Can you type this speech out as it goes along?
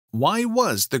Why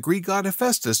was the Greek god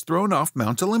Hephaestus thrown off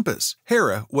Mount Olympus?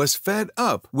 Hera was fed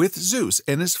up with Zeus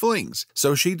and his flings,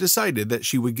 so she decided that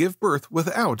she would give birth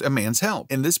without a man's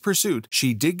help. In this pursuit,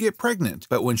 she did get pregnant,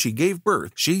 but when she gave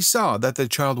birth, she saw that the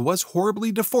child was horribly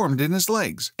deformed in his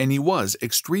legs, and he was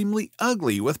extremely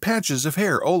ugly with patches of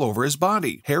hair all over his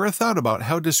body. Hera thought about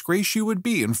how disgraced she would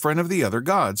be in front of the other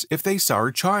gods if they saw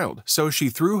her child, so she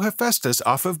threw Hephaestus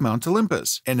off of Mount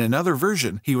Olympus. In another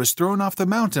version, he was thrown off the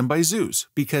mountain by Zeus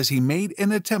because he made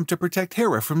an attempt to protect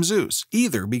Hera from Zeus,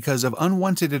 either because of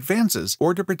unwanted advances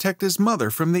or to protect his mother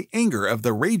from the anger of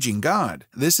the raging god.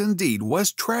 This indeed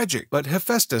was tragic, but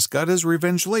Hephaestus got his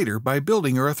revenge later by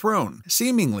building her a throne,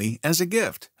 seemingly as a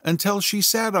gift, until she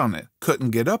sat on it, couldn't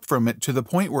get up from it to the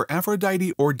point where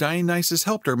Aphrodite or Dionysus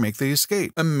helped her make the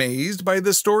escape. Amazed by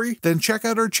this story? Then check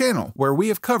out our channel where we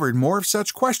have covered more of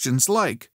such questions like,